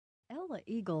Ella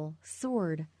Eagle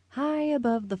soared high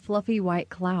above the fluffy white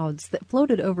clouds that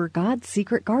floated over God's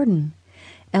secret garden.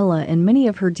 Ella and many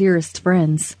of her dearest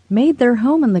friends made their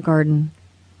home in the garden.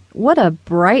 "What a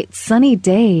bright, sunny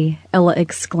day!" Ella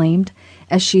exclaimed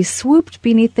as she swooped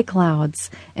beneath the clouds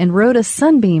and rode a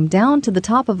sunbeam down to the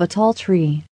top of a tall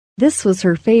tree. This was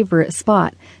her favorite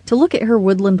spot to look at her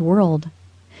woodland world.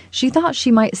 She thought she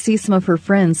might see some of her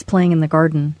friends playing in the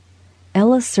garden.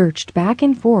 Ella searched back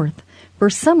and forth for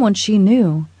someone she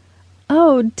knew.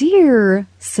 "Oh dear,"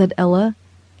 said Ella,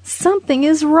 "something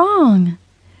is wrong.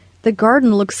 The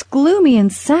garden looks gloomy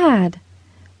and sad.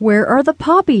 Where are the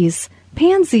poppies,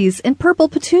 pansies, and purple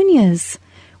petunias?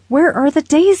 Where are the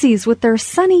daisies with their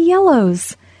sunny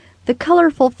yellows? The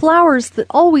colorful flowers that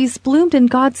always bloomed in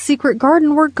God's secret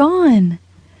garden were gone.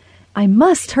 I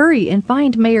must hurry and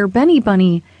find Mayor Benny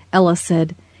Bunny," Ella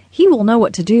said. "He will know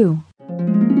what to do."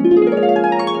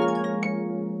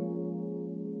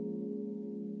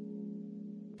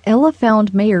 Ella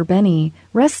found Mayor Benny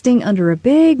resting under a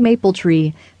big maple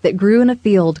tree that grew in a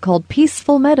field called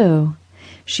Peaceful Meadow.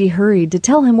 She hurried to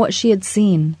tell him what she had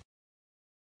seen.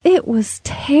 "It was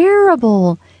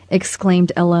terrible,"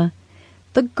 exclaimed Ella.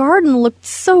 "The garden looked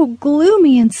so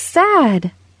gloomy and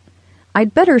sad."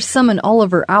 "I'd better summon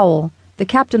Oliver Owl, the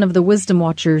captain of the Wisdom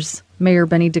Watchers," Mayor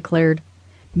Benny declared.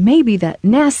 "Maybe that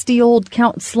nasty old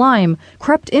Count Slime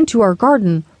crept into our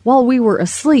garden while we were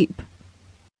asleep."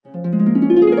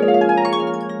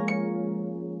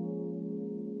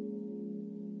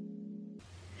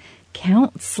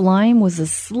 Count Slime was a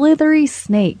slithery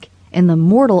snake and the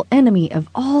mortal enemy of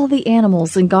all the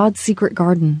animals in God's secret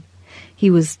garden. He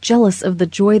was jealous of the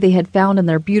joy they had found in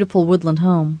their beautiful woodland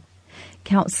home.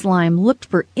 Count Slime looked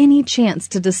for any chance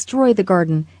to destroy the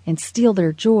garden and steal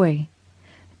their joy.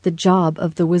 The job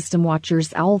of the Wisdom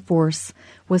Watchers Owl Force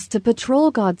was to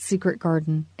patrol God's secret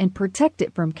garden and protect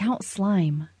it from Count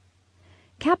Slime.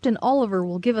 "Captain Oliver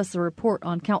will give us a report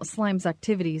on Count Slime's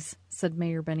activities," said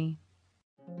Mayor Benny.